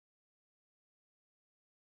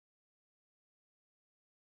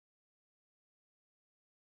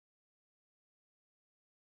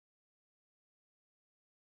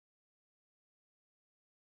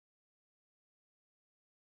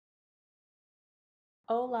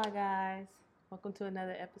Hola, guys. Welcome to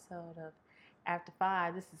another episode of After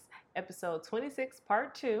 5. This is episode 26,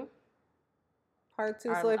 part 2. Part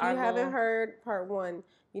 2. So if you haven't heard part 1,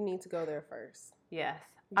 you need to go there first. Yes.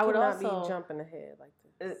 I would also be jumping ahead like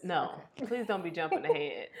this. No, okay. Please don't be jumping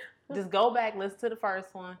ahead. Just go back, listen to the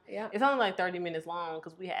first one. Yeah. It's only like 30 minutes long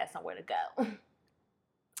because we had somewhere to go.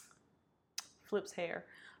 Flip's hair.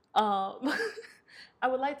 I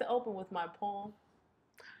would like to open with my poem.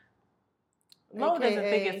 Lo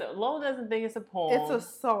doesn't think it's a poem. It's a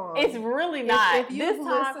song. It's really not. If this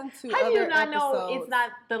time, how do you not know it's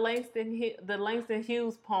not the Langston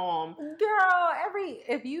Hughes poem? Girl,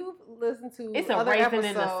 if you listen to it's a Raisin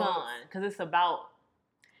in the Sun because it's about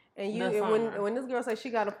and when this girl says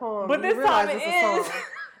she got a poem, but this time it is. A song.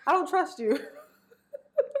 I don't trust you.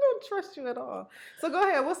 I don't trust you at all. So go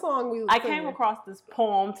ahead. What song I came across this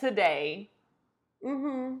poem today.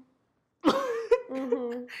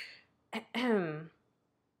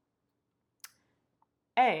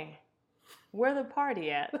 Hey, where the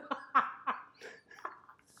party at?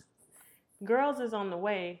 Girls is on the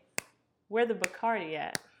way. Where the Bacardi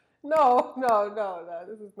at? No.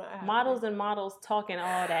 This is not happening. Models and models talking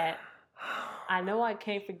all that. I know I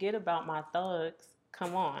can't forget about my thugs.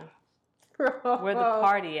 Come on. Where the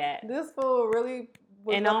party at? This fool really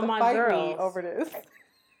was and about all my fight girls me over this.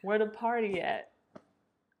 Where the party at?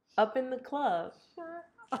 Up in the club.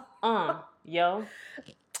 Yo.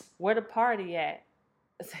 Where the party at?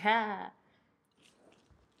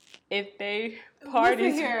 If they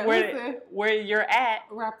parties where you're at,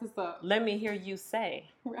 wrap this up. Let me hear you say.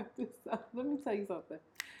 Wrap this up. Let me tell you something.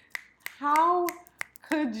 How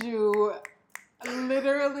could you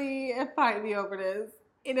literally fight me over this?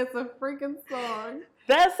 And it's a freaking song.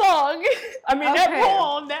 That song. I mean, okay.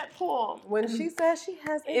 That poem. When she says she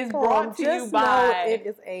has a poem, brought to you by. It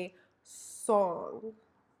is a song.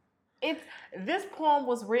 This poem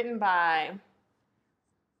was written by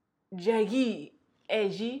Jagged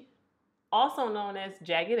Edge, also known as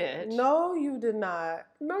Jagged Edge. No, you did not.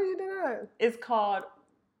 It's called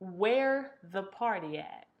Where the Party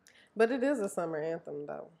At. But it is a summer anthem,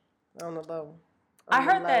 though. On the low. I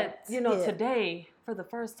heard that, today, for the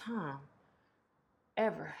first time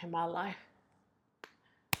ever in my life.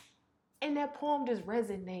 And that poem just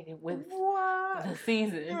resonated with the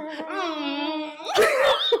season.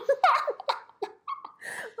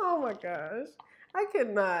 Oh my gosh. I could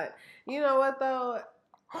not. You know what though?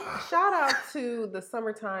 Shout out to the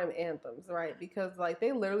summertime anthems, right? Because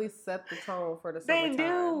they literally set the tone for the summertime. They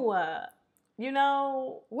do.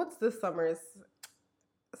 What's this summer's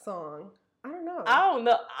song? I don't know.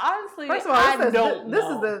 Honestly, first of all, I don't know. This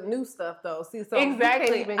is the new stuff though. See, so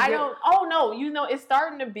exactly. It's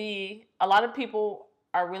starting to be, a lot of people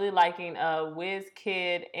are really liking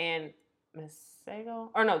Wizkid and Masego.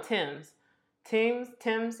 Or no, Tim's.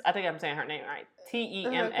 I think I'm saying her name right. Tems.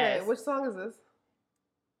 Okay, which song is this?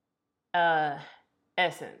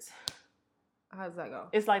 Essence. How does that go?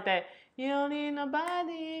 It's like that. You don't need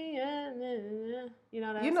nobody. You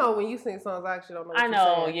know that. You know when you sing songs, I actually don't know. I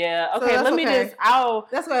know. Yeah. Okay. So let me just.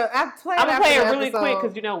 That's what I'm gonna play it really quick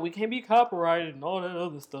because we can't be copyrighted and all that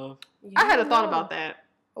other stuff. I had a thought about that.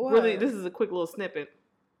 What? Really, this is a quick little snippet.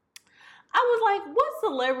 I was like, what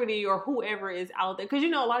celebrity or whoever is out there? Because, a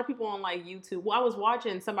lot of people on, YouTube. Well, I was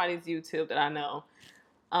watching somebody's YouTube that I know.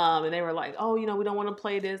 And they were like, oh, we don't want to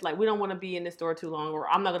play this. We don't want to be in this store too long. Or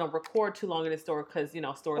I'm not going to record too long in this store because,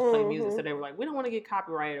 stores play music. So they were like, we don't want to get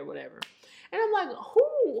copyrighted or whatever. And I'm like,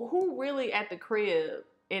 who really at the crib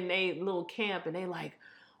in a little camp and they like,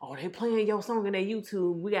 oh, they playing your song in their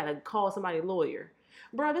YouTube. We got to call somebody lawyer.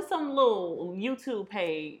 Bro, this some little YouTube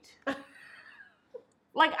page.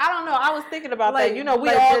 I don't know. I was thinking about that. We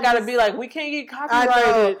all got to be like, we can't get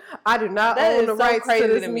copyrighted. I do not own the rights to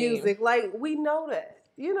this music. We know that.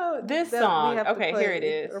 This song. Okay, here it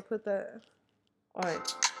is. Or put that. All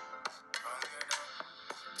right.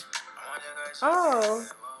 Oh.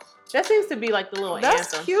 That seems to be the little anthem.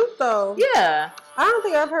 That's cute, though. Yeah. I don't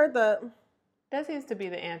think I've heard that. That seems to be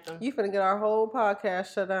the anthem. You finna get our whole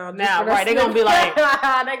podcast shut down. Now, right. They're going to be like,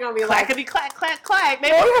 clackety clack, clack, clack.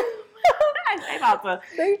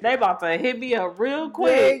 They about to hit me up real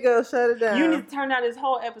quick. There you go, shut it down. You need to turn down this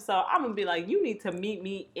whole episode. I'm gonna be like, you need to meet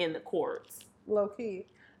me in the courts. Low key.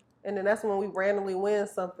 And then that's when we randomly win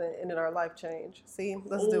something and then our life change. See?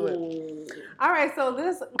 Let's do it. All right, so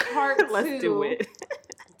this part Let's do it.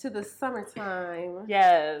 To the summertime.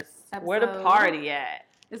 Yes. Where the party at?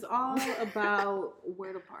 It's all about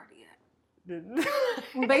where the party at.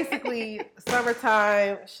 Basically,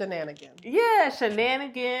 summertime shenanigans. Yeah,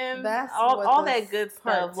 shenanigans. That's all that good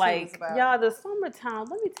stuff. Y'all, the summertime.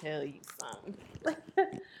 Let me tell you something.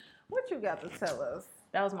 What you got to tell us?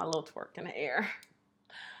 That was my little twerk in the air.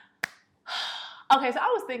 Okay, so I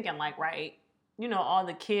was thinking, like, right, you know, all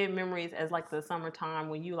the kid memories as, like, the summertime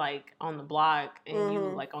when you, like, on the block and you,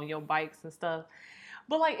 like, on your bikes and stuff.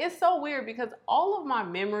 But, like, it's so weird because all of my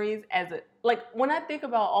memories like, when I think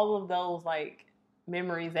about all of those, like,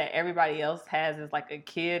 memories that everybody else has as, like, a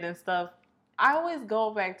kid and stuff, I always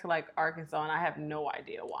go back to, like, Arkansas, and I have no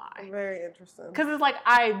idea why. Very interesting. Because it's like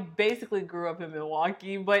I basically grew up in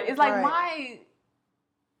Milwaukee, but it's like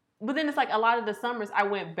But then it's like a lot of the summers I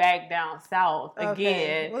went back down south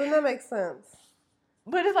again. Well, then that makes sense.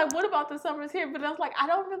 But it's like, what about the summers here? But I was like, I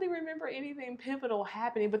don't really remember anything pivotal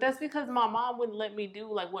happening. But that's because my mom wouldn't let me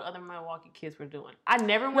do like what other Milwaukee kids were doing. I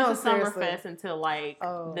never went to Summerfest until like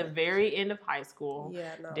the very end of high school.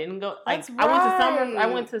 Yeah, no. Didn't go. Like I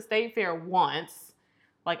went to State Fair once,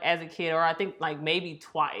 like as a kid, or I think like maybe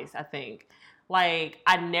twice. I think. Like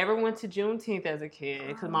I never went to Juneteenth as a kid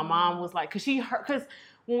because my mom was like, because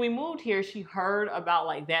when we moved here, she heard about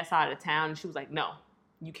like that side of town, and she was like, no.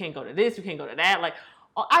 You can't go to this, you can't go to that. Like,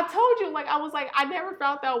 I told you, like, I was like, I never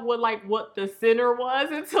found out what the center was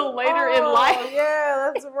until later in life. Oh,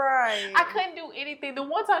 yeah, that's right. I couldn't do anything. The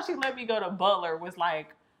one time she let me go to Butler was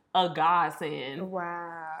like a godsend.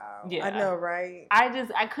 Wow. Yeah. I know, right?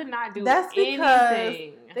 I could not do that's anything.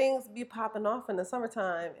 Because things be popping off in the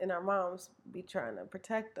summertime and our moms be trying to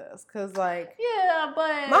protect us. Because, like, yeah,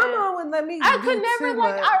 but my mom wouldn't let me I could never,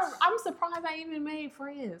 like, much. I'm surprised I even made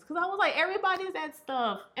friends. Because I was like, everybody's at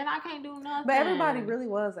stuff and I can't do nothing. But everybody really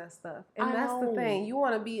was at stuff. And that's know. the thing. You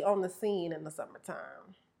want to be on the scene in the summertime.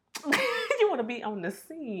 You want to be on the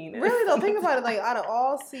scene. Really, though, think about it. Like, out of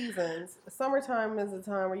all seasons, summertime is the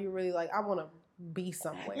time where you really, like, I want to be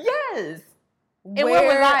somewhere. Yes. And where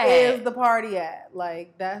was I is the party at?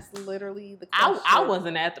 Like, that's literally the question. I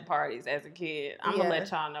wasn't at the parties as a kid. I'm going to let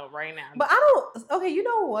y'all know right now. But I don't, okay, you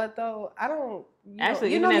know what, though? I don't,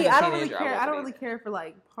 actually, you know me, I don't really care. I don't really care for,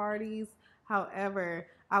 like, parties. However,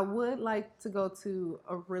 I would like to go to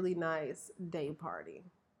a really nice day party.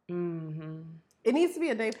 Mm-hmm. It needs to be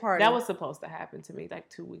a day party. That was supposed to happen to me like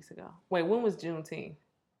 2 weeks ago. Wait, when was Juneteenth?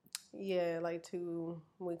 Yeah, like 2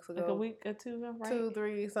 weeks ago. Like a week or two ago, right? 2,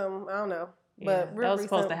 3, something. I don't know. Yeah, but that was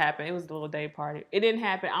supposed to happen. It was a little day party. It didn't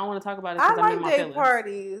happen. I don't want to talk about it I because I'm in my like feelings. day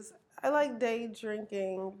parties. I like day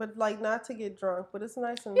drinking, but like not to get drunk. But it's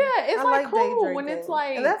nice and it's like cool when it's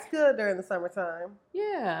like, and that's good during the summertime.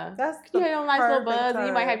 Yeah, that's you have your nice little buzz, time. and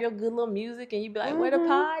you might have your good little music, and you be like, "Where the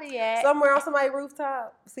party at?" Somewhere on somebody's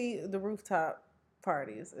rooftop. See the rooftop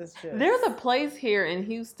parties. It's just there's a place here in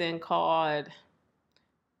Houston called,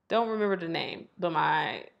 don't remember the name, but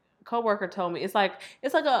my coworker told me it's like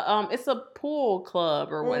a pool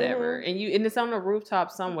club or whatever, and it's on the rooftop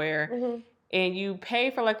somewhere. And you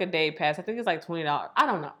pay for like a day pass. I think it's like $20. I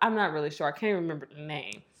don't know. I'm not really sure. I can't remember the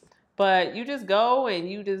name. But you just go and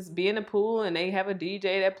you just be in the pool and they have a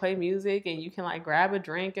DJ that play music and you can like grab a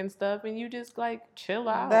drink and stuff and you just like chill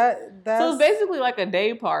out. So it's basically like a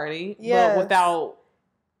day party, but without.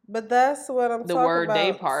 But that's what I'm the talking word about.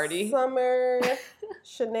 Day party. Summer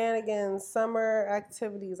shenanigans, summer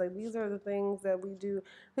activities. Like these are the things that we do.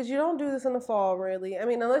 Because you don't do this in the fall, really. I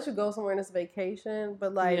mean, unless you go somewhere and it's vacation.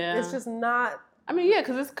 But like, it's just not. I mean, yeah,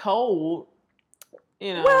 because it's cold.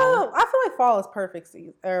 You know. Well, I feel like fall is perfect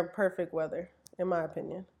season or perfect weather, in my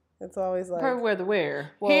opinion. It's always like perfect weather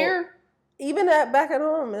where? Well, here? Even back at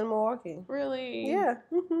home in Milwaukee. Really? Yeah.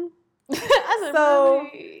 So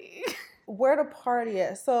really? Where to party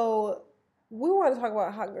at? So we want to talk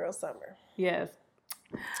about Hot Girl Summer. Yes.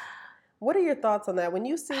 What are your thoughts on that? When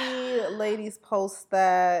you see ladies post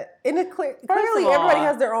that, and clearly everybody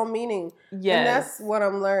has their own meaning. Yes. And that's what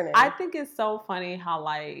I'm learning. I think it's so funny how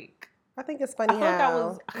like. I think it's funny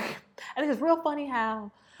I think it's real funny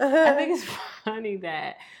how. I think it's funny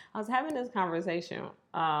that I was having this conversation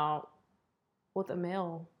with a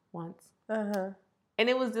male once. And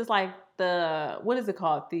it was just like what is it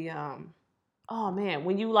called? Oh man,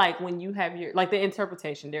 when you have your, like the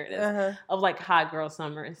interpretation, there it is, of like Hot Girl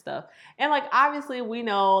Summer and stuff. And like, obviously we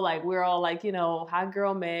know, like we're all like, you know, Hot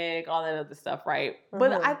Girl Meg, all that other stuff, right?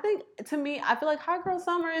 But I think, to me, I feel like Hot Girl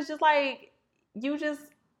Summer is just like,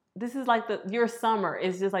 this is like your summer.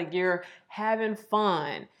 It's just like you're having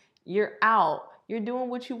fun. You're out. You're doing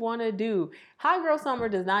what you want to do. Hot Girl Summer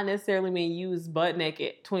does not necessarily mean you is butt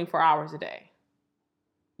naked 24 hours a day.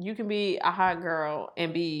 You can be a hot girl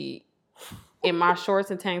and be in my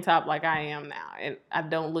shorts and tank top like I am now. And I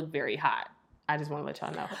don't look very hot. I just want to let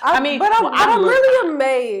y'all know. I'm really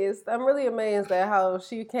amazed. I'm really amazed at how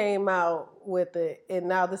she came out with it. And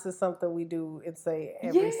now this is something we do and say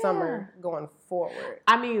every summer going forward.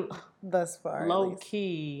 I mean, thus far. Low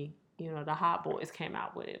key, you know, the hot boys came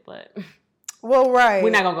out with it. But Well, right.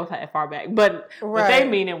 We're not going to go that far back. But what they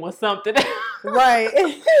meaning was something. Right.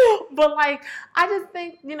 But, like, I just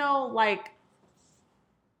think, you know, like,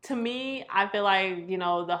 to me, I feel like, you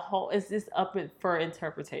know, the whole, it's just up for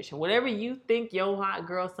interpretation. Whatever you think your hot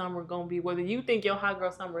girl summer going to be, whether you think your hot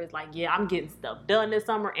girl summer is like, yeah, I'm getting stuff done this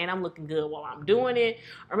summer and I'm looking good while I'm doing it.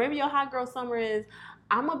 Or maybe your hot girl summer is,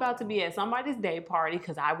 I'm about to be at somebody's day party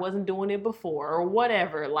because I wasn't doing it before or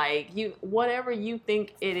whatever. Like, whatever you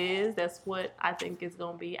think it is, that's what I think it's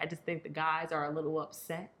going to be. I just think the guys are a little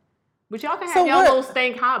upset. But y'all can have y'all little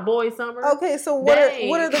stank hot boy summer. Okay, so what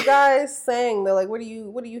are the guys saying though? Like, what are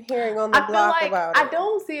you hearing on the block about it? I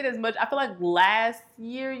don't see it as much. I feel like last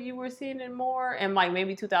year you were seeing it more, and like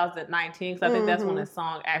maybe 2019, because I think that's when the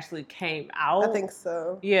song actually came out. I think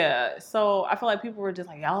so. Yeah, so I feel like people were just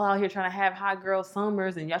like, y'all out here trying to have hot girl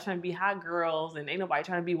summers, and y'all trying to be hot girls, and ain't nobody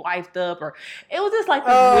trying to be wifed up, or it was just like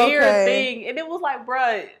this weird thing, and it was like,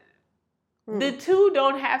 bruh. The two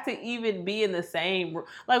don't have to even be in the same.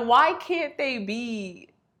 Like, why can't they be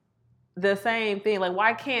the same thing? Like,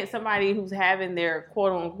 why can't somebody who's having their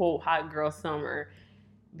quote unquote hot girl summer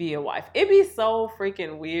be a wife? It'd be so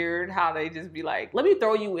freaking weird how they just be like, let me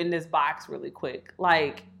throw you in this box really quick.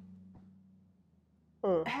 Like,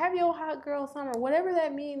 have your hot girl summer, whatever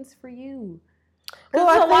that means for you. Well,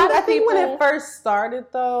 I think when it first started,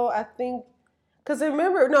 though, because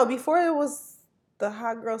remember, before it was the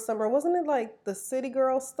hot girl summer, wasn't it like the city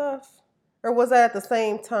girl stuff, or was that at the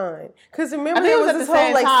same time? Because remember there was this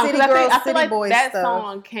whole like city girl, city boy stuff. That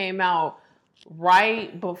song came out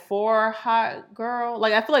right before Hot Girl.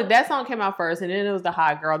 Like, I feel like that song came out first, and then it was the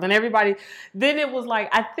Hot Girl. Then it was like,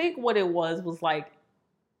 I think what it was like,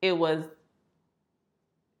 it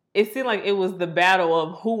seemed like it was the battle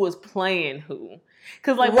of who was playing who.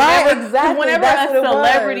 Because, like, whenever a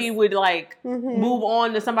celebrity would, like, move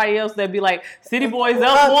on to somebody else, they'd be like, City Boys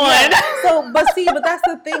up one. Yeah. But that's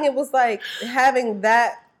the thing. It was, like, having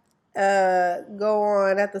that go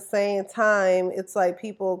on at the same time, it's like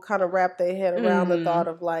people kind of wrap their head around the thought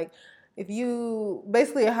of, like, if you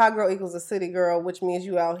basically a hot girl equals a city girl, which means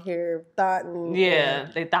you out here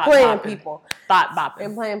playing people. Thought bopping.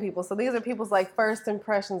 And playing people. So these are people's like first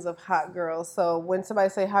impressions of hot girls. So when somebody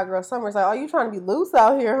say hot girl summer, it's like, oh, you trying to be loose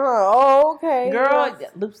out here, huh? Oh, okay. Girl,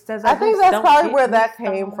 loose says I think that's probably where that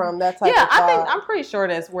came from. That type of thought. I'm pretty sure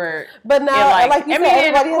that's where. But now, like you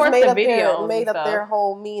said, everybody has made up their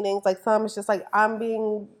whole meanings. Like some is just like, I'm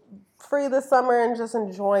being free this summer and just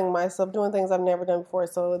enjoying myself, doing things I've never done before.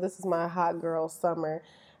 So this is my hot girl summer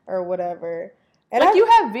or whatever. And like you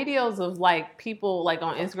have videos of like people like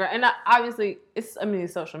on Instagram, and obviously it's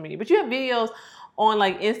social media, but you have videos on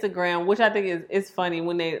like Instagram, which I think is funny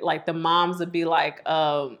when they like the moms would be like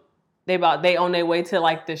they on their way to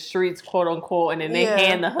like the streets, quote unquote, and then they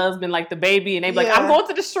hand the husband like the baby, and they be like, I'm going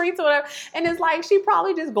to the streets or whatever, and it's like she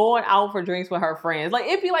probably just going out for drinks with her friends. Like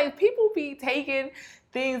it'd be like people be taking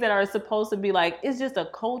things that are supposed to be like, it's just a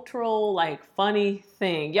cultural, like, funny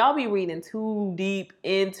thing. Y'all be reading too deep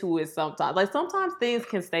into it sometimes. Like, sometimes things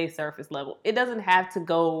can stay surface level. It doesn't have to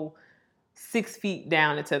go 6 feet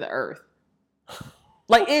down into the earth.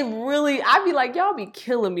 Like, it really, I'd be like, y'all be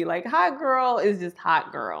killing me. Like, hot girl is just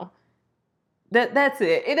hot girl. That's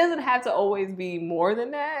it. It doesn't have to always be more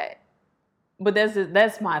than that. But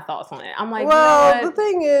that's my thoughts on it. I'm like, well, you know what? The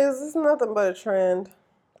thing is, it's nothing but a trend.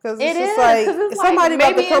 Because it's like somebody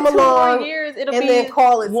about to come along and then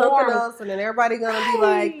call it something else, and then everybody gonna be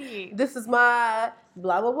like, "This is my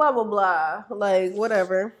blah blah blah blah blah," like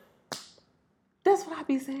whatever. That's what I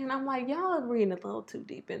be saying. I'm like, y'all are reading a little too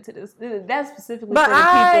deep into this. That's specifically for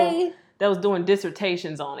the people that was doing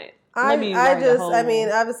dissertations on it.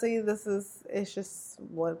 Obviously, it's just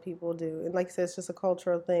what people do. And like you said, it's just a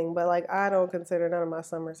cultural thing. But like, I don't consider none of my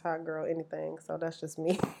summers hot girl anything. So that's just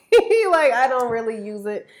me. Like, I don't really use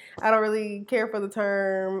it. I don't really care for the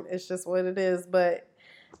term. It's just what it is. But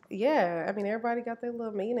yeah, I mean, everybody got their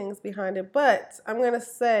little meanings behind it. But I'm going to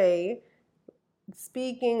say,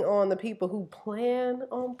 speaking on the people who plan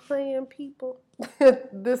on playing people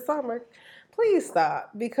this summer, please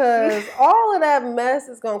stop, because all of that mess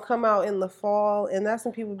is going to come out in the fall, and that's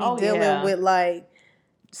when people be dealing with, like,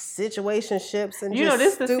 situationships and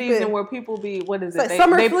this is the season where people be, what is it?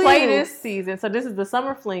 They play this season, so this is the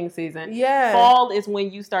summer fling season. Yeah. Fall is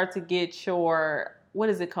when you start to get your, what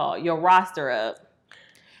is it called? Your roster up.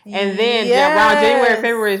 And then around January,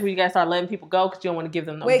 February is when you guys start letting people go because you don't want to give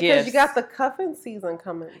them no gifts. Because you got the cuffing season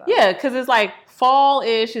coming, though. Yeah, because it's like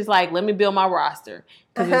fall-ish is like, let me build my roster.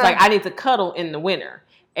 Because it's like, I need to cuddle in the winter.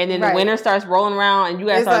 And then the winter starts rolling around and you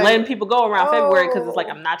guys start letting people go around February because it's like,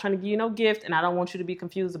 I'm not trying to give you no gift and I don't want you to be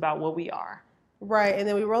confused about what we are. Right, and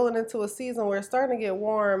then we rolling into a season where it's starting to get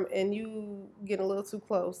warm and you getting a little too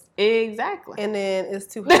close. Exactly. And then it's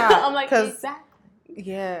too hot. I'm like, exactly.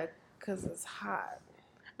 Yeah, because it's hot.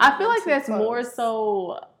 I feel like that's more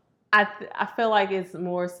so. I feel like it's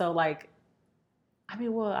more so like. I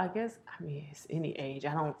mean, well, I guess it's any age.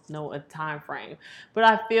 I don't know a time frame, but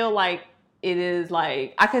I feel like it is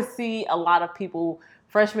like I could see a lot of people,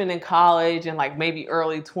 freshmen in college and like maybe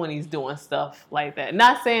early 20s, doing stuff like that.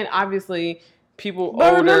 Not saying obviously people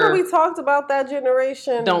but older. Remember we talked about that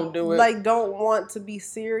generation. Don't do it. Like don't want to be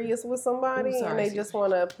serious with somebody, and they just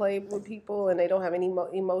want to play with people, and they don't have any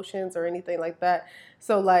emotions or anything like that.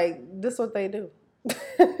 So like this is what they do. This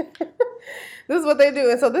is what they do,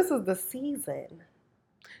 and so this is the season.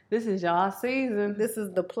 This is y'all season. This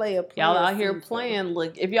is the player. Y'all out here playing.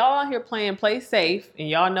 Look, if y'all out here playing, play safe. And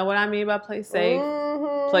y'all know what I mean by play safe.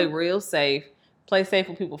 Mm-hmm. Play real safe. Play safe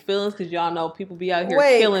with people's feelings, because y'all know people be out here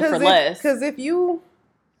killing for less. Because if you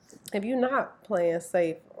not playing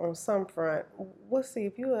safe on some front, we'll see.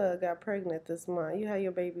 If you got pregnant this month, you had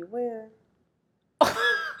your baby when? Let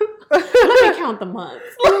me count the months.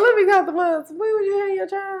 Let me count the months. When would you have your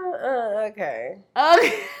child? Okay.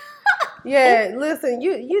 Yeah, listen,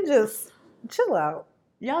 you just chill out.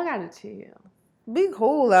 Y'all gotta chill. Be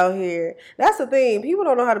cool out here. That's the thing. People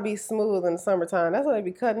don't know how to be smooth in the summertime. That's why they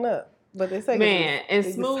be cutting up. But they say and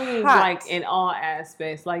smooth like in all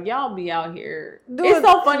aspects. Like y'all be out here. It's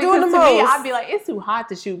so funny because to me, I'd be like, it's too hot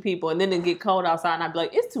to shoot people, and then it get cold outside, and I'd be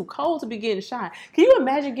like, it's too cold to be getting shot. Can you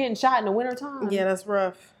imagine getting shot in the wintertime? Yeah, that's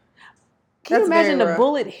rough. Can you imagine the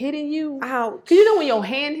bullet hitting you? Ouch. Cause you know when your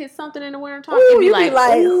hand hits something in the wintertime, it'd be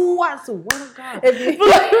like, ooh, I swear to God.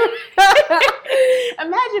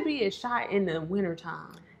 Imagine being shot in the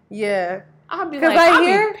wintertime. Yeah. I'd be like,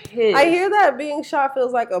 I'd be pissed. I hear that being shot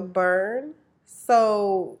feels like a burn.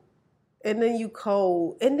 So, and then you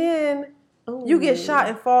cold. And then you get shot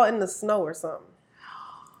and fall in the snow or something.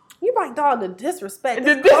 You like, dog, the disrespect.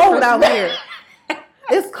 It's cold out here.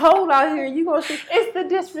 It's cold out here. You gonna shoot? It's the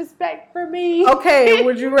disrespect for me. Okay,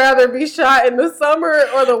 would you rather be shot in the summer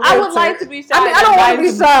or the winter? I would like to be shot. I mean, I don't want to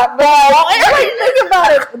be shot, but think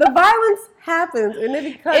about it. The violence happens, and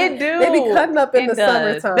they be cutting. They be cutting up in the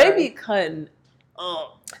summertime. They be cutting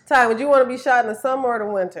up. Ty, would you want to be shot in the summer or the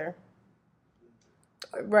winter?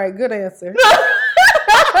 Right, good answer.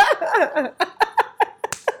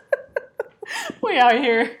 We out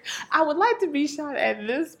here. I would like to be shot at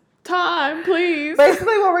this time, please.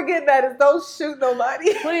 Basically, what we're getting at is don't shoot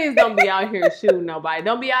nobody. Please don't be out here shooting nobody.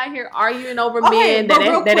 Don't be out here arguing over men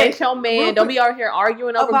that ain't your man. Don't be out here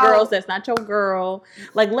arguing over girls that's not your girl.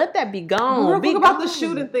 Like, let that be gone. Real quick about the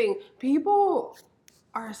shooting thing. People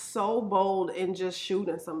are so bold in just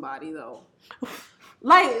shooting somebody, though.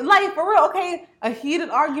 Like for real, okay, a heated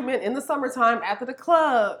argument in the summertime after the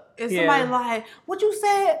club, and somebody like, what you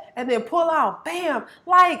said, and then pull out, bam.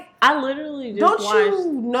 Like, I literally just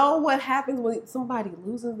you know what happens when somebody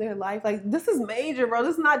loses their life? Like, this is major, bro.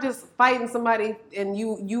 This is not just fighting somebody and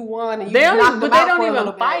you won and you knocked them out. But they don't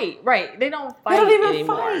even fight. Right. They don't fight. They don't even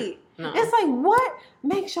anymore. Fight. No. It's like, what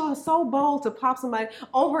makes y'all so bold to pop somebody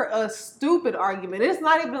over a stupid argument? It's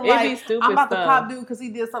not even like, I'm about to pop dude because he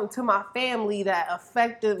did something to my family that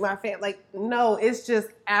affected my family. Like, no, it's just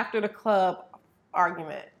after the club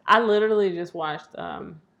argument. I literally just watched,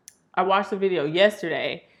 I watched a video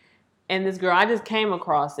yesterday, and this girl, I just came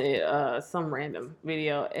across it, some random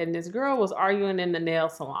video, and this girl was arguing in the nail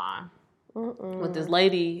salon. With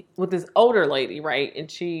this older lady, right? And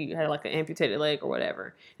she had like an amputated leg or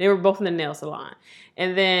whatever. They were both in the nail salon.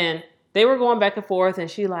 And then they were going back and forth, and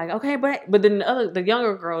she like, okay, but then the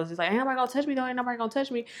younger girl was just like, ain't nobody gonna touch me though, ain't nobody gonna touch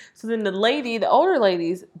me. So then the older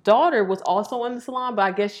lady's daughter was also in the salon, but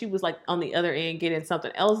I guess she was like on the other end getting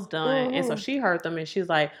something else done. And so she heard them, and she's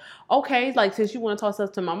like, okay, like, since you want to talk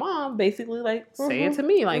stuff to my mom, basically like say it to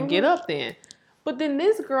me, like get up then. But then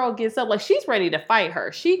this girl gets up, like she's ready to fight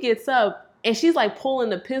her. She gets up and she's like pulling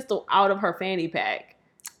the pistol out of her fanny pack.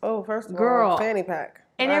 Oh, first of all, fanny pack.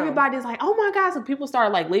 And everybody's like, oh my God. So people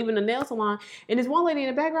started like leaving the nail salon. And this one lady in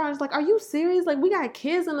the background is like, are you serious? Like, we got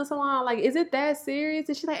kids in the salon. Like, is it that serious?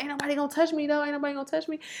 And she's like, ain't nobody gonna touch me though. Ain't nobody gonna touch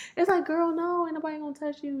me. It's like, girl, no, ain't nobody gonna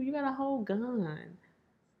touch you. You got a whole gun.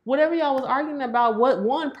 Whatever y'all was arguing about,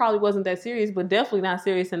 one probably wasn't that serious, but definitely not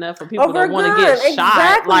serious enough for people to want to get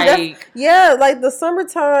shot. Like, like the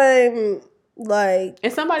summertime, like.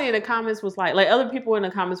 And somebody in the comments was like other people in the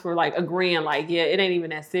comments were like agreeing, like, yeah, it ain't even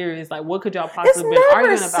that serious. Like, what could y'all possibly been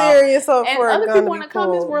arguing about? Serious and other people in the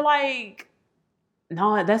comments were like,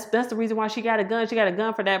 no, that's the reason why she got a gun. She got a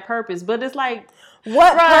gun for that purpose. But it's like,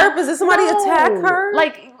 what purpose? Did somebody attack her?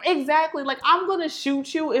 Like, exactly. Like, I'm going to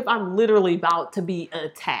shoot you if I'm literally about to be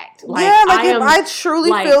attacked. Like, yeah, like if I truly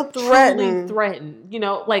feel threatened. You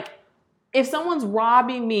know, like, if someone's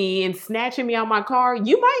robbing me and snatching me out my car,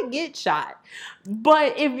 you might get shot.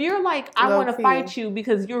 But if you're like, I want to fight you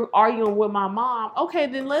because you're arguing with my mom, okay,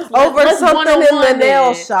 then let's something in the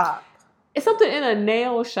nail shop. It's something in a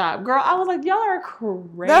nail shop, girl. I was like, y'all are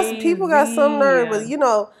crazy. People got some nerve, but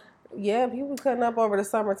people cutting up over the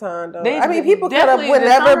summertime though. People cut up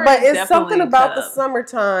whenever, but it's something about the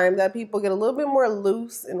summertime that people get a little bit more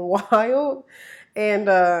loose and wild. And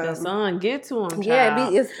the sun get to them, child. Yeah,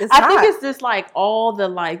 it's I think it's just like all the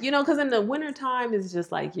because in the wintertime it's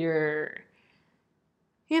just like you're,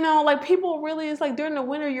 like people really, it's like during the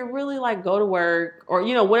winter you're really like go to work or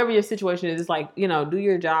whatever your situation is, it's like do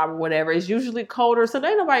your job or whatever. It's usually colder, so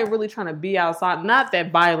there ain't nobody really trying to be outside. Not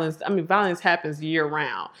that violence happens year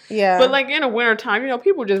round. Yeah, but like in the wintertime,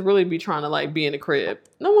 people just really be trying to like be in the crib.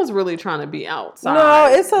 No one's really trying to be outside. No,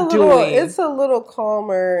 it's a little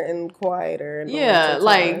calmer and quieter. Yeah,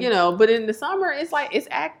 but in the summer it's like it's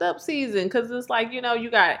act up season because it's like you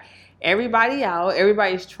got everybody out.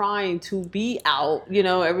 Everybody's trying to be out.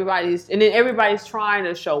 Everybody's trying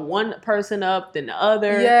to show one person up than the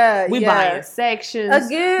other. Yeah, we buying sections.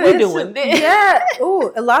 Again, we're doing this. Yeah.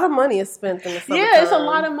 Ooh, a lot of money is spent in the summer. Yeah, it's a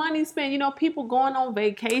lot of money spent. People going on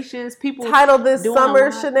vacations. People titled this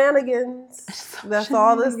summer shenanigans. That's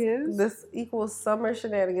all this equals summer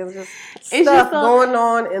shenanigans. Just stuff going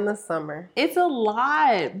on in the summer. It's a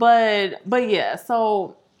lot, but yeah.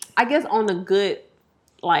 So I guess on the good.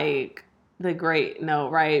 Like the great note,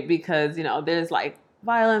 right? Because, there's like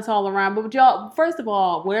violence all around. But y'all, first of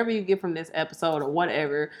all, whatever you get from this episode or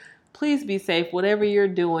whatever, please be safe, whatever you're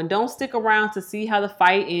doing. Don't stick around to see how the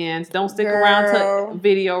fight ends. Don't stick around to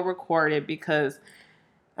video record it because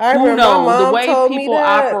who knows? The way people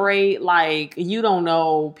operate, like, you don't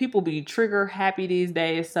know. People be trigger happy these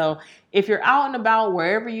days. So if you're out and about,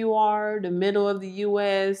 wherever you are, the middle of the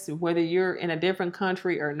U.S., whether you're in a different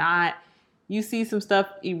country or not, you see some stuff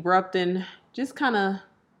erupting, just kind of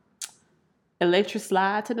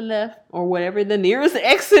slide to the left or whatever the nearest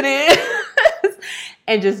exit is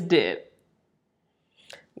and just dip.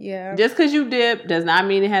 Yeah. Just because you dip does not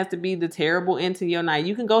mean it has to be the terrible end to your night.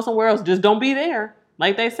 You can go somewhere else. Just don't be there.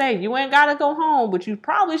 Like they say, you ain't got to go home, but you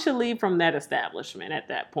probably should leave from that establishment at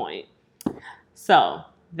that point. So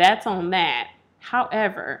that's on that.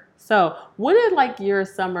 However, so what is like your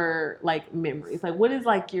summer like memories? Like what is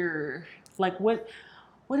like your... Like what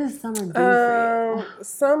does summer do for you?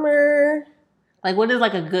 Summer. Like what is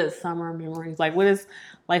like a good summer memories? Like what is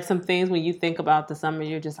like some things when you think about the summer,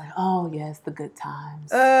 you're just like, oh yes, the good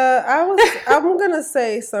times. I'm gonna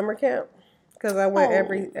say summer camp because I went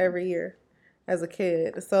every year as a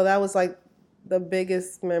kid. So that was like the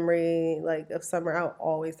biggest memory like of summer I'll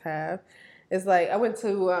always have. It's like I went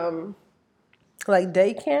to like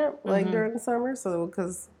day camp like during the summer. So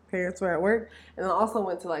because parents were at work, and I also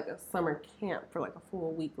went to like a summer camp for like a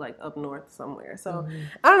full week, like up north somewhere. So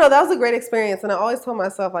I don't know, that was a great experience, and I always told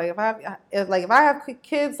myself like if I have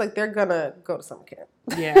kids, like they're gonna go to summer camp.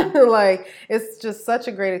 Yeah, like it's just such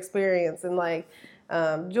a great experience, and like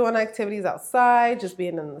doing activities outside, just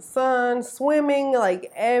being in the sun, swimming like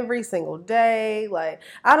every single day. Like,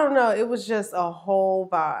 I don't know. It was just a whole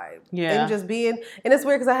vibe. Yeah. And just being, and it's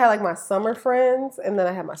weird because I had like my summer friends and then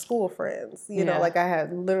I had my school friends. You know, like I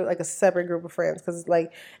had literally like a separate group of friends because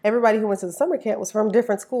like everybody who went to the summer camp was from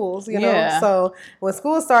different schools, you know? Yeah. So when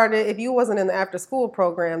school started, if you wasn't in the after school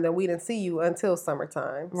program, then we didn't see you until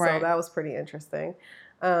summertime. Right. So that was pretty interesting.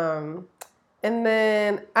 And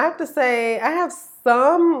then I have to say, I have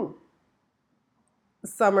some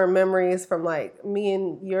summer memories from like me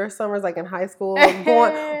and your summers, like in high school,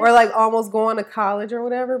 going or like almost going to college or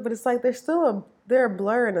whatever. But it's like they're a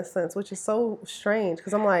blur in a sense, which is so strange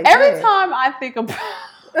because I'm like every time I think about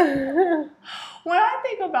when I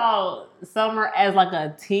think about summer as like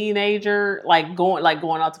a teenager, like going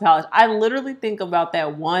out to college, I literally think about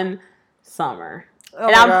that one summer. Oh,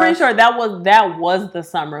 and I'm pretty sure that was the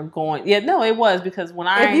summer going. Yeah, no, it was because when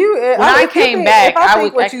I came back, I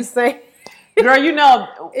was what you say. Girl, you know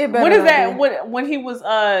what is that? When he was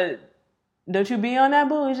don't you be on that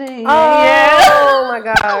bullshit? Oh, yeah. Oh my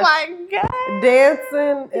god! Oh my god!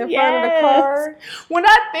 Dancing in front of the car. When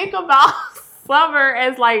I think about summer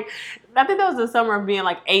as like, I think that was the summer of being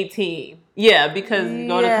like 18. Yeah, because you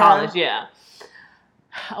go to college. Yeah.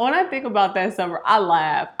 When I think about that summer, I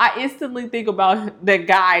laugh. I instantly think about the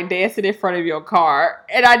guy dancing in front of your car,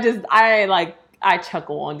 and I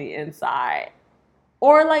chuckle on the inside.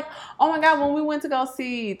 Or like, oh my god, when we went to go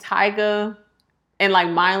see Tyga and like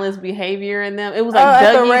Mindless Behavior and them, it was like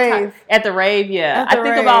Dougie at the rave. Yeah, I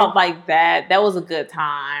think about like that. That was a good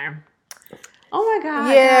time. Oh my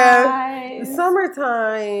God. Yeah. Guys.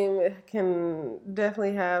 Summertime can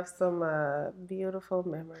definitely have some beautiful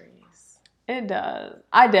memories. It does.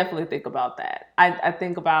 I definitely think about that. I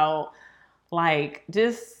think about like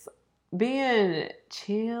just being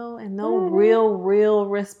chill and no real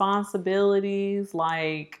responsibilities.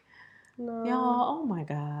 Like, No. y'all, oh my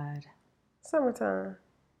God. Summertime.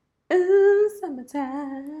 Ooh,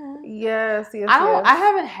 summertime. Yes. I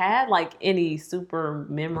haven't had like any super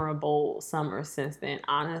memorable summer since then,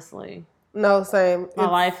 honestly. No, same. My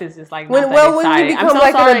life is just like not when that exciting. you become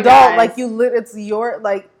like an adult, guys. like it's your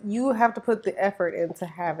like you have to put the effort into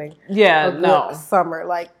having a good summer,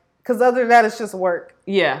 like because other than that, it's just work.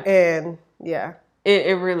 Yeah, and yeah,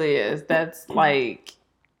 it really is. That's like,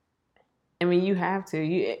 I mean, you have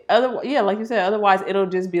to. Like you said, otherwise it'll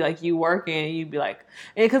just be like you working and you'd be like,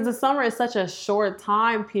 because the summer is such a short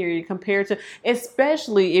time period compared to,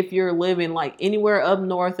 especially if you're living like anywhere up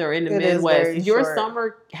north or in the Midwest, your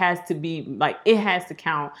summer has to be like, it has to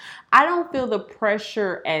count. I don't feel the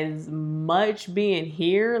pressure as much being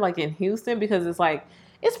here, like in Houston, because it's like,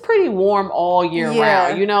 it's pretty warm all year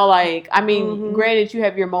round. You know, like, I mean, granted, you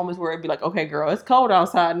have your moments where it'd be like, okay, girl, it's cold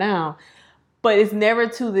outside now. But it's never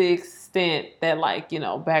to the extent that, like, you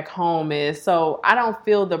know, back home is. So I don't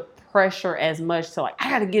feel the pressure as much to, like,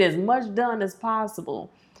 I got to get as much done as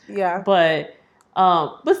possible. Yeah. But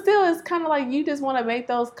still, it's kind of like you just want to make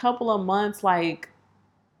those couple of months, like,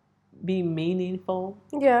 be meaningful.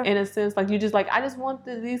 Yeah. In a sense. Like, you just, like, I just want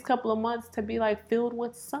these couple of months to be, like, filled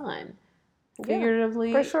with sun.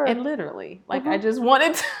 Figuratively and literally. Like, I just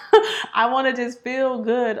wanted to, I want to just feel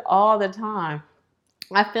good all the time.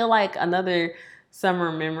 I feel like another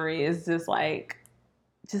summer memory is just like,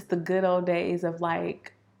 just the good old days of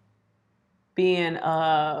like being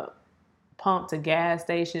pumped to gas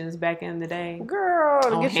stations back in the day. Girl,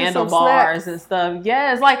 on handlebars and stuff.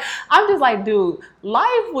 Yes, like I'm just like, dude,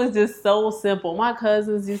 life was just so simple. My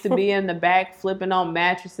cousins used to be in the back flipping on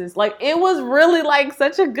mattresses. Like it was really like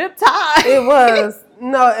such a good time. It was.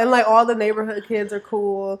 No, and like all the neighborhood kids are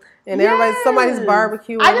cool and somebody's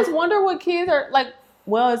barbecuing. I just wonder what kids are like.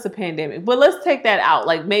 Well, it's a pandemic, but let's take that out.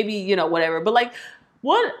 Like maybe, you know, whatever. But like,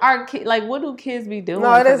 what do kids be doing?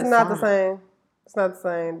 No, it is not the same. It's not the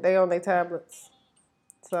same. They on their tablets.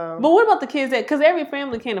 So. But what about the kids because every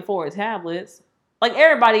family can't afford tablets. Like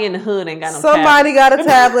everybody in the hood ain't got no Somebody got a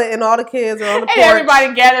tablet and all the kids are on the porch. And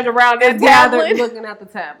everybody gathered around that tablet. Looking at the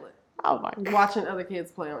tablet. Oh my God. Watching other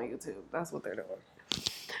kids play on YouTube. That's what they're doing.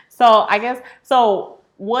 So I guess,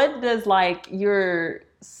 what does like your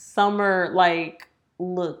summer like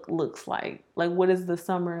looks like? Like what is the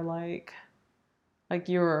summer like? Like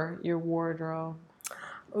your wardrobe?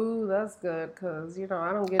 Ooh, that's good because you know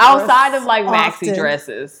I don't get outside of like maxi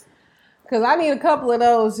dresses. Because I need a couple of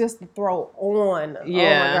those just to throw on.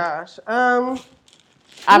 Yeah. Oh my gosh.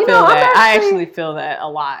 I feel that. I actually feel that a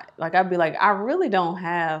lot. Like I'd be like, I really don't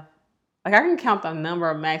have. Like I can count the number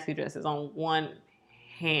of maxi dresses on one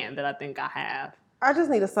hand that I think I have. I just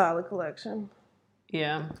need a solid collection.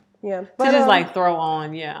 Yeah. Yeah. But, to just like throw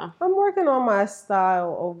on, yeah. I'm working on my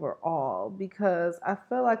style overall because I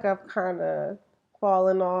feel like I've kind of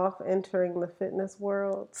fallen off entering the fitness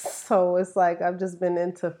world. So it's like I've just been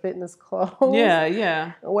into fitness clothes. Yeah,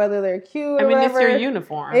 yeah. Whether they're cute or I mean, whatever. it's your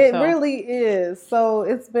uniform. It really is. So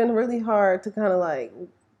it's been really hard to kind of like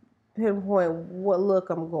pinpoint what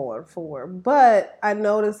look I'm going for. But I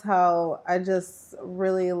notice how I just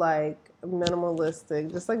really like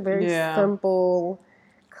minimalistic, just like very simple,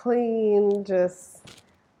 clean, just,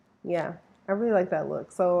 yeah. I really like that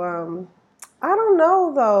look. So I don't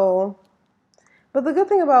know though. But the good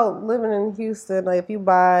thing about living in Houston, like if you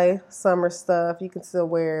buy summer stuff, you can still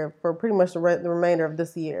wear it for pretty much the remainder of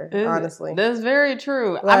this year, honestly. That's very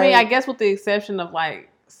true. Like, I mean, I guess with the exception of like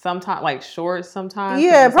sometimes like shorts sometimes.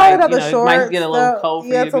 Yeah, probably not the shorts. Might get a little cold for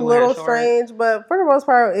you. Yeah, it's a little strange, but for the most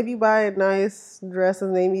part, if you buy nice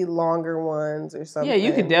dresses, maybe longer ones or something. Yeah,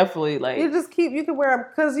 you could definitely like. You can wear them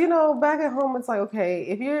because you know back at home it's like okay,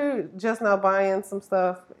 if you're just now buying some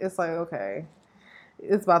stuff, it's like okay.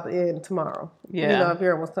 It's about to end tomorrow. Yeah. You know, if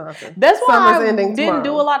you're in Wisconsin. That's why I didn't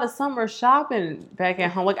do a lot of summer shopping back at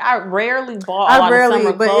home. Like, I rarely bought a lot of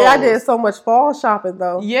summer clothes. But I did so much fall shopping,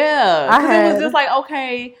 though. Yeah. Because it was just like,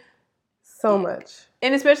 okay. So much.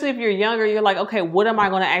 And especially if you're younger, you're like, okay, what am I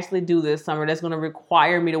going to actually do this summer that's going to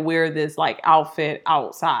require me to wear this, like, outfit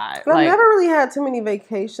outside? I've never really had too many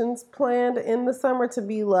vacations planned in the summer to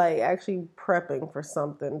be, like, actually prepping for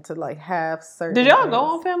something to, like, have certain Did y'all things. go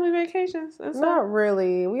on family vacations? Not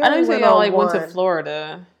really. I know you said y'all, like, went to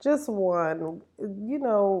Florida. Just one. You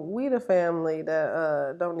know, we the family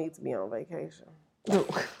that don't need to be on vacation. Okay,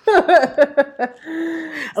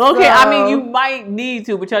 I mean, you might need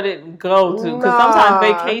to, but y'all didn't go to. Because sometimes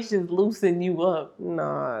vacations loosen you up.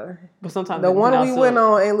 Nah. But sometimes the one we went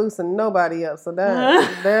on ain't loosen nobody up. So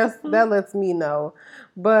that lets me know.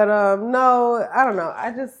 But no, I don't know.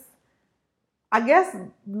 I guess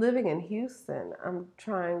living in Houston, I'm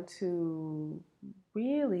trying to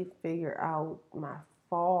really figure out my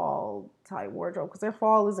fall type wardrobe. Because their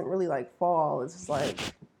fall isn't really like fall. It's just like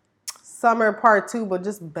summer part 2, but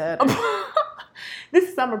just better. This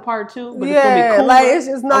is summer part 2, but yeah, it's gonna be cooler. Like it's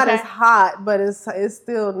just not as hot, but it's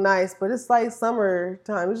still nice. But it's like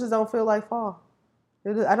summertime. It just don't feel like fall.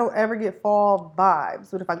 I don't ever get fall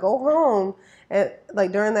vibes. But if I go home and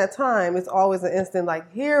like during that time, it's always an instant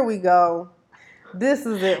like, here we go. This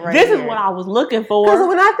is it right This here. is what I was looking for. Because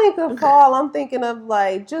when I think of fall, I'm thinking of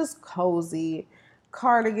like just cozy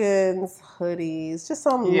cardigans, hoodies, just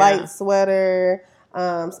some light sweater.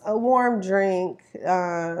 A warm drink,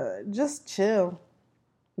 just chill.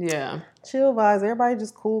 Yeah. Chill vibes. Everybody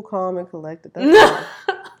just cool, calm, and collected. That's all.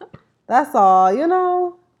 That's all, you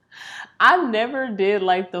know? I never did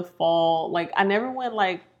like the fall. Like, I never went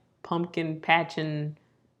like pumpkin patching,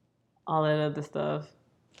 all that other stuff.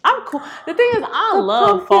 I'm cool. The thing is, I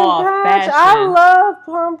love fall fashion. I love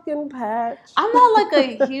pumpkin patch. I'm not like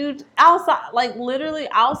a huge outside, like literally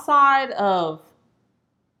outside of,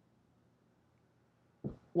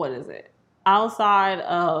 what is it? Outside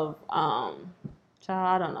of, child,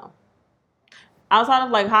 I don't know. Outside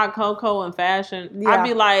of like hot cocoa and fashion, I'd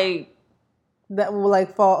be like, that will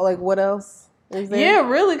like fall. Like what else? Is there? Yeah,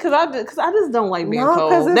 really, because I just don't like being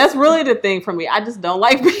cold. That's really the thing for me. I just don't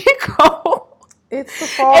like being cold. It's the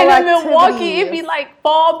fall. And in Milwaukee, it'd be like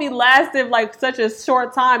fall be lasted like such a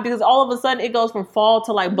short time because all of a sudden it goes from fall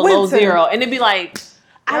to like below zero, and it'd be like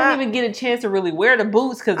I don't even get a chance to really wear the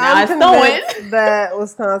boots because now it's snowing. That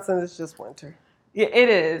Wisconsin is just winter. Yeah, it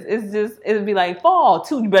is. It's just it'd be like fall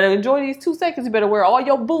too. You better enjoy these 2 seconds. You better wear all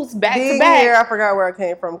your boots back to back. Year, I forgot where I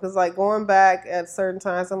came from because like going back at certain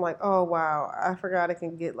times, I'm like, oh wow, I forgot it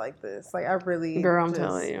can get like this. Like I really, girl, I'm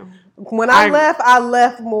telling you. When I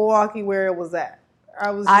left Milwaukee where it was at. I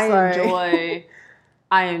enjoy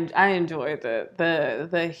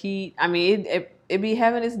the heat. I mean, it be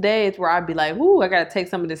having its days where I'd be like, "Ooh, I gotta take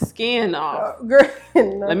some of the skin off.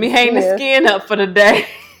 Let me hang the skin up for the day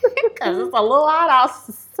because it's a little hot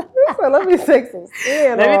outside. So let me take some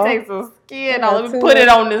skin off. Let me take some skin off. Let me put it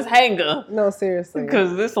on this hanger. No, seriously,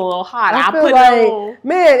 because it's a little hot. I feel like,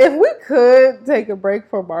 man, if we could take a break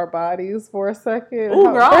from our bodies for a second. Ooh,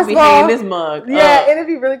 girl, I'll be hanging this mug. Yeah, it'd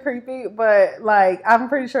be really creepy, but like, I'm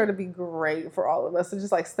pretty sure it'd be great for all of us to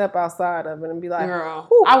just like step outside of it and be like, girl,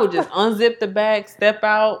 I would just unzip the bag, step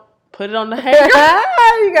out, put it on the hanger.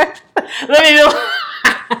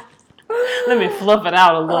 Let me fluff it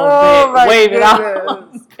out a little bit, wave it out.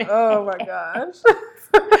 Oh my gosh.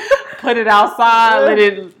 Put it outside,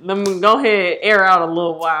 let me go ahead, air out a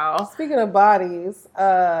little while. Speaking of bodies,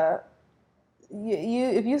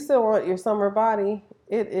 if you still want your summer body,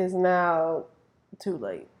 it is now too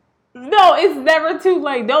late. No, it's never too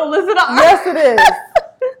late. Don't listen to Yes, it is.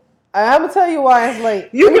 I'm gonna tell you why it's late.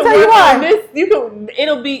 Let me tell you why.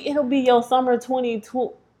 It'll be your summer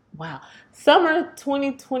 2020. Wow, summer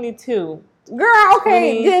 2022. Girl,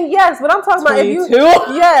 okay, then yes, but I'm talking about if you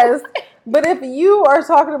yes. But if you are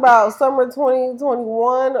talking about summer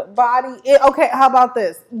 2021 body, okay, how about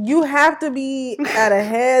this? You have to be at a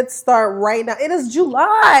head start right now. It is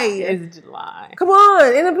July. It's July. Come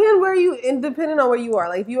on. Depending on where you are.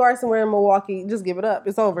 Like if you are somewhere in Milwaukee, just give it up.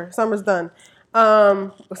 It's over. Summer's done.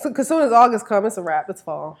 Because soon as August comes, it's a wrap. It's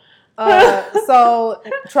fall. So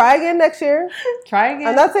try again next year. Try again.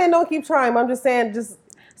 I'm not saying don't keep trying. I'm just saying just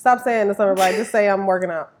stop saying the summer body. Just say I'm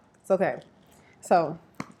working out. It's okay. So.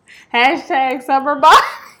 Hashtag summer body.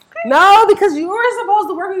 No, because you were supposed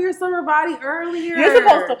to work on your summer body earlier. You're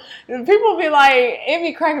supposed to. People be like, it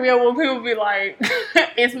be cracking me up when people be like,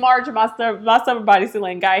 it's March and my summer body still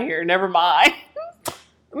ain't got here. Never mind.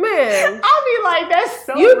 Man, I'll be like, that's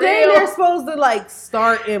so you real. They're supposed to like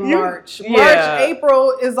start in March.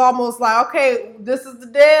 April is almost like, okay, this is the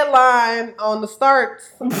deadline on the starts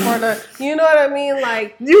for the, you know what I mean?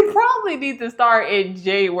 Like you probably need to start in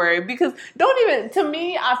January because to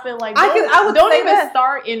me, I feel like don't even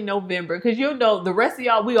start in November because you know the rest of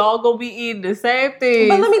y'all, we all gonna be eating the same thing.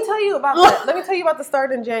 But let me tell you about that. Let me tell you about the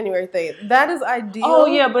start in January thing. That is ideal. Oh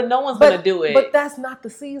yeah, but no one's gonna do it. But that's not the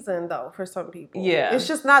season though for some people. Yeah, it's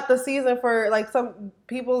just not the season for like some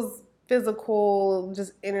people's physical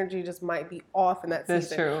just energy just might be off in that season.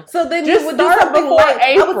 That's true. So then just you would do something before like,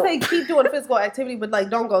 April. I would say keep doing physical activity, but like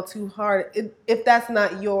don't go too hard if that's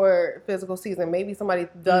not your physical season. Maybe somebody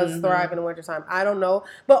does thrive in the wintertime. I don't know.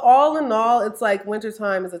 But all in all, it's like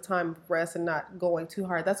wintertime is a time of rest and not going too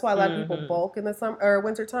hard. That's why a lot of people bulk in the summer or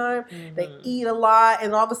wintertime. They eat a lot,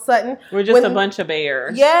 and all of a sudden we're just a bunch of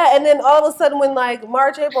bears. Yeah, and then all of a sudden when like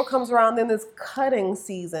March, April comes around, then it's cutting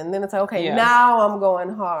season. Then it's like, okay, now I'm going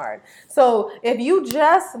hard. So if you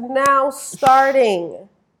just now starting,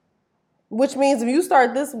 which means if you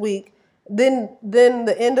start this week, then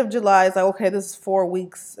the end of July is like, okay, this is 4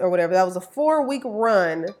 weeks or whatever. That was a 4-week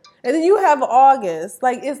run. And then you have August.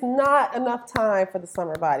 Like, it's not enough time for the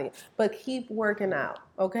summer body. But keep working out,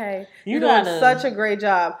 okay? You're doing such a great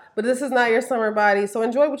job. But this is not your summer body, so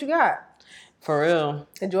enjoy what you got. For real.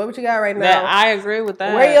 Enjoy what you got right now. I agree with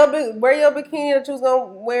that. Wear your bikini that you was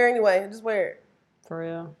going to wear anyway. Just wear it. For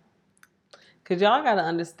real. Because y'all got to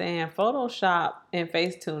understand, Photoshop and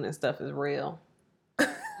Facetune and stuff is real.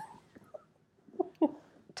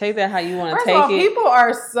 Take that how you want to take it. People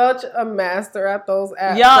are such a master at those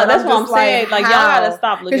apps. Y'all, that's what I'm saying. Like, y'all got to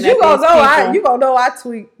stop looking at these people. You gonna know I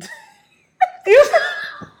tweet.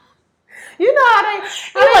 You know how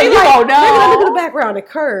they you don't know. Look at the background, it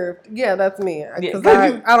curved. Yeah, that's me. Because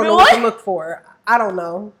I don't know what to look for. I don't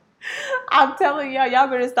know. I'm telling y'all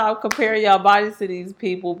better stop comparing y'all bodies to these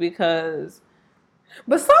people because.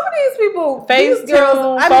 But some of these people, Facetune,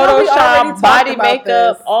 girls, Photoshop, body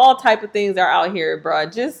makeup, all type of things are out here, bro.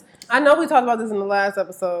 I know we talked about this in the last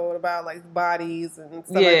episode about like bodies and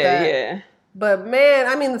stuff like that. Yeah. But man,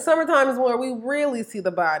 I mean, the summertime is where we really see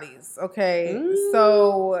the bodies. Okay,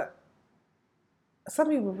 so. Some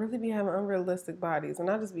people really be having unrealistic bodies, and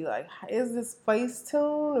I just be like, "Is this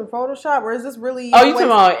Facetune or Photoshop, or is this really?" Oh, you talking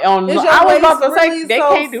about on? I was about to say they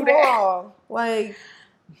can't do that. Like,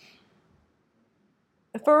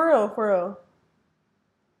 for real,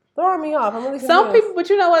 throwing me off. I'm really confused. Some people, but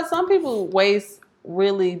you know what? Some people waist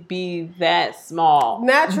really be that small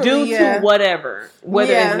naturally due to whatever,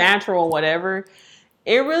 whether it's natural or whatever.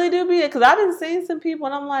 It really do be it because I done seen some people,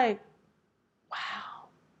 and I'm like, wow.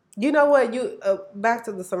 You know what? You back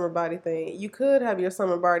to the summer body thing. You could have your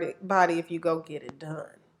summer body if you go get it done.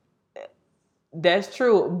 That's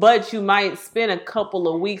true, but you might spend a couple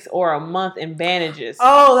of weeks or a month in bandages.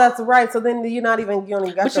 Oh, that's right. So then you only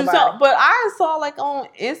got your body. But I saw like on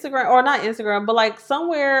Instagram, or not Instagram, but like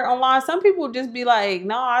somewhere online, some people just be like,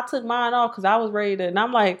 "No, I took mine off because I was ready to," and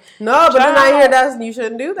I'm like, "No, but then I hear you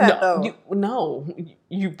shouldn't do that though."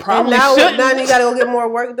 You probably shouldn't. Now you gotta go get more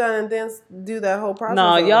work done and then do that whole process.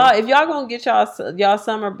 No, y'all, if y'all gonna get y'all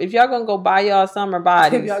summer, if y'all gonna go buy y'all summer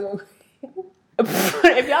bodies.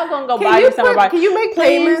 If y'all gonna go buy your summer body, can you make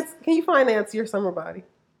payments? Can you finance your summer body?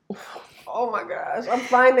 Oh my gosh, I'm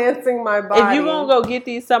financing my body. If you gonna go get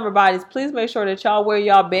these summer bodies, please make sure that y'all wear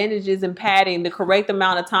y'all bandages and padding the correct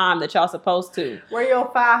amount of time that y'all supposed to. Wear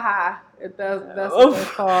your thigh high. That's what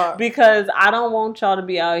it's called. Because I don't want y'all to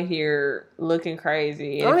be out here looking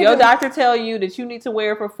crazy. And if your doctor tell you that you need to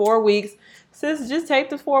wear it for 4 weeks, sis, just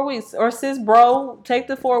take the 4 weeks. Or sis, bro, take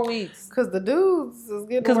the 4 weeks. Because the dudes is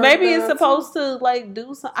getting. Because maybe it's supposed to like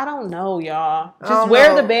do some. I don't know, y'all. Just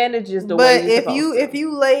wear the bandages the way you're supposed to. But if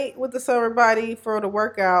you late with the summer body for the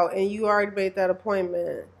workout and you already made that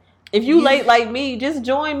appointment, if you late like me, just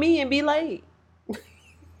join me and be late.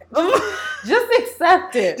 Just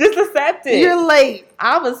accept it. Just accept it. You're late.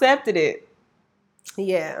 I've accepted it.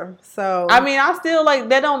 Yeah. So I mean, I still like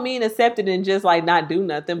that. Don't mean accept it and just like not do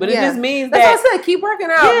nothing, but it just means that's what I said. Keep working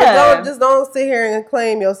out. Yeah. But don't sit here and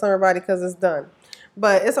claim your summer body because it's done.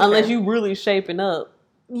 But it's okay. Unless you really shaping up.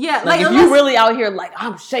 Yeah, like if you really out here like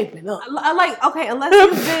I'm shaping up. Unless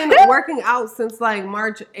you've been working out since like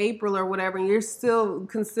March, April or whatever, and you're still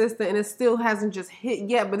consistent and it still hasn't just hit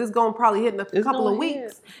yet, but it's gonna probably hit in a couple of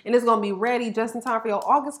weeks and it's gonna be ready just in time for your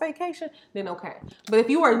August vacation, then okay. But if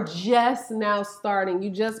you are just now starting, you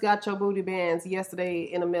just got your booty bands yesterday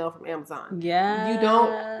in the mail from Amazon.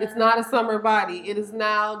 Yeah. It's not a summer body. It is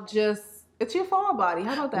now just it's your fall body.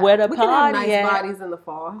 How about that? Where the we party can have nice bodies in the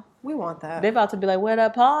fall. We want that. They about to be like, where the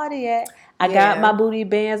party at? I got my booty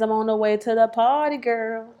bands. I'm on the way to the party,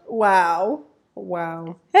 girl. Wow.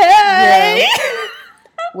 Hey! Yeah.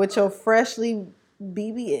 With your freshly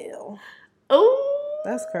BBL. Ooh.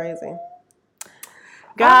 That's crazy.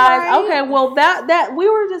 Guys, okay, well that we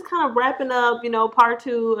were just kind of wrapping up, part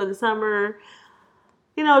 2 of the summer.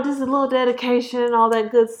 Just a little dedication, all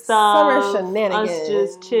that good stuff. Summer shenanigans. Us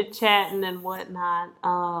just chit-chatting and whatnot.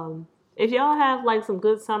 If y'all have, like, some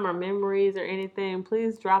good summer memories or anything,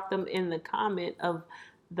 please drop them in the comment of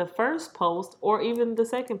the first post or even the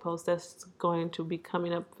second post that's going to be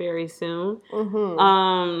coming up very soon.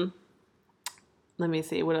 Let me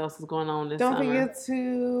see what else is going on this summer. Don't forget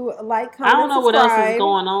to like, comment, I don't know subscribe. what else is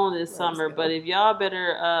going on this summer, but if y'all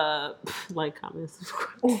better like, comment,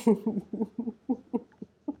 subscribe.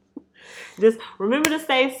 Just remember to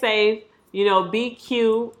stay safe. You know, be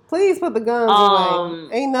cute. Please put the guns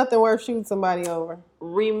away. Ain't nothing worth shooting somebody over.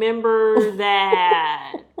 Remember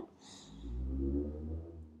that,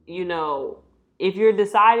 you know, if you're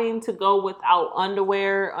deciding to go without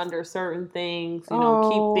underwear under certain things, you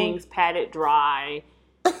know, keep things padded dry.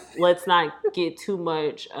 Let's not get too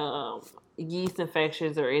much yeast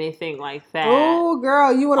infections or anything like that. Oh,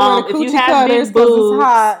 girl, you want to wear the coochie if you have cutters big because boobs, it's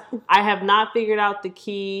hot. I have not figured out the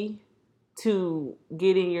key to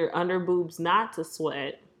getting your under boobs not to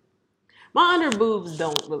sweat. My under boobs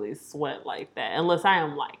don't really sweat like that unless I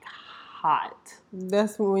am like hot.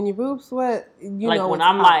 That's when your boobs sweat. You like know when it's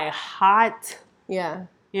I'm hot. like hot. Yeah.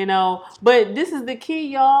 You know, but this is the key,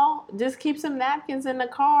 y'all. Just keep some napkins in the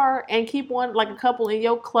car and keep one, like a couple in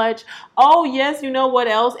your clutch. Oh, yes, you know what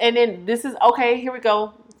else? And then this is, okay, here we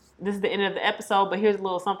go. This is the end of the episode, but here's a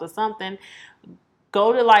little something.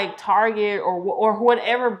 Go to like Target or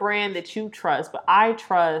whatever brand that you trust. But I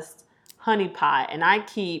trust Honey Pot, and I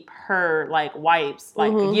keep her like wipes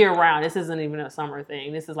like year round. This isn't even a summer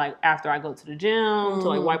thing. This is like after I go to the gym to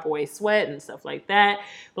like wipe away sweat and stuff like that.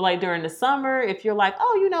 But like during the summer, if you're like,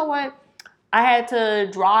 oh, you know what, I had to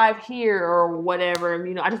drive here or whatever,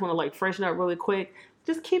 you know, I just want to like freshen up really quick.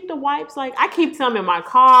 Just keep the wipes. Like I keep some in my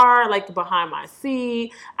car, like behind my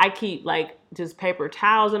seat. I keep like just paper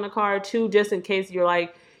towels in the car too, just in case you're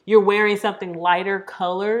like you're wearing something lighter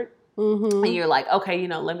colored. And you're like, okay, you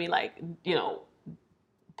know, let me like, you know,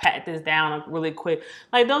 pat this down really quick.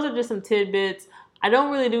 Like those are just some tidbits. I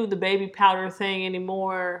don't really do the baby powder thing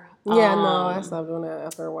anymore. Yeah, no, I stopped doing that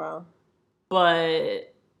after a while.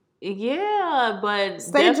 But yeah, but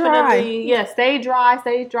stay definitely, dry. Yeah, stay dry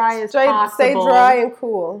as possible. Stay dry and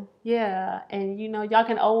cool. Yeah, and you know, y'all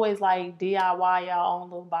can always like DIY y'all own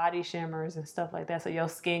little body shimmers and stuff like that, so your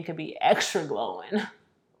skin could be extra glowing.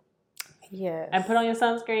 Yes. And put on your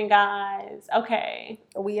sunscreen, guys. Okay.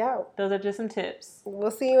 We out. Those are just some tips. We'll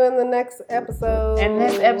see you in the next episode.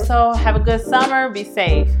 Have a good summer. Be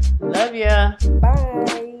safe. Love ya. Bye.